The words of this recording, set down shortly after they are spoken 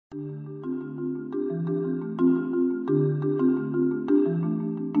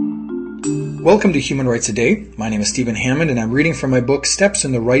Welcome to Human Rights A Day. My name is Stephen Hammond, and I'm reading from my book, Steps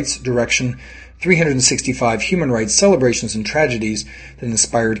in the Rights Direction, 365 Human Rights Celebrations and Tragedies that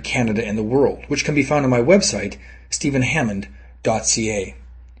Inspired Canada and the World, which can be found on my website, stephenhammond.ca.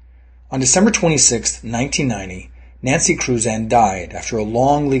 On December 26, 1990, Nancy Cruzan died after a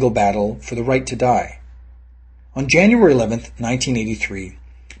long legal battle for the right to die. On January 11, 1983,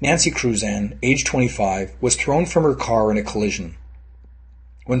 Nancy Cruzan, age 25, was thrown from her car in a collision.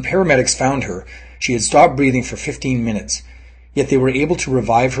 When paramedics found her, she had stopped breathing for 15 minutes, yet they were able to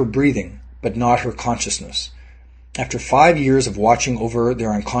revive her breathing, but not her consciousness. After 5 years of watching over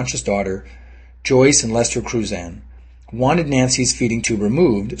their unconscious daughter, Joyce and Lester Cruzan wanted Nancy's feeding tube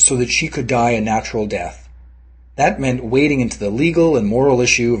removed so that she could die a natural death. That meant wading into the legal and moral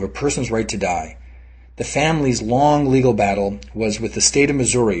issue of a person's right to die. The family's long legal battle was with the state of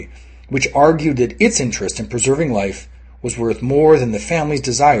Missouri, which argued that its interest in preserving life was worth more than the family's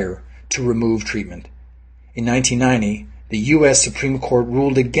desire to remove treatment. In 1990, the U.S. Supreme Court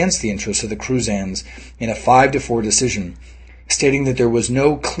ruled against the interests of the Cruzans in a 5-4 decision, stating that there was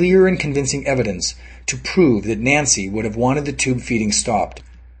no clear and convincing evidence to prove that Nancy would have wanted the tube feeding stopped.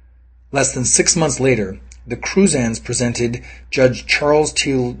 Less than 6 months later, the Cruzans presented Judge Charles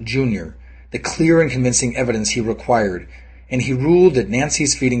Teal Jr. the clear and convincing evidence he required, and he ruled that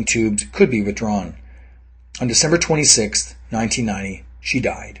Nancy's feeding tubes could be withdrawn. On December 26, 1990, she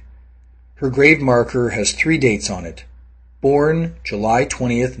died. Her grave marker has 3 dates on it: born July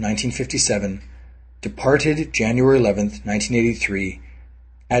 20, 1957, departed January 11, 1983,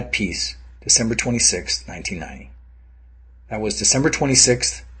 at peace December 26, 1990. That was December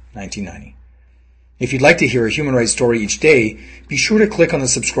 26, 1990. If you'd like to hear a human rights story each day, be sure to click on the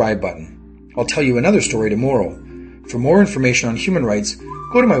subscribe button. I'll tell you another story tomorrow. For more information on human rights,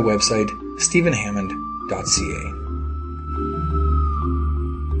 go to my website, stephenhammond.ca.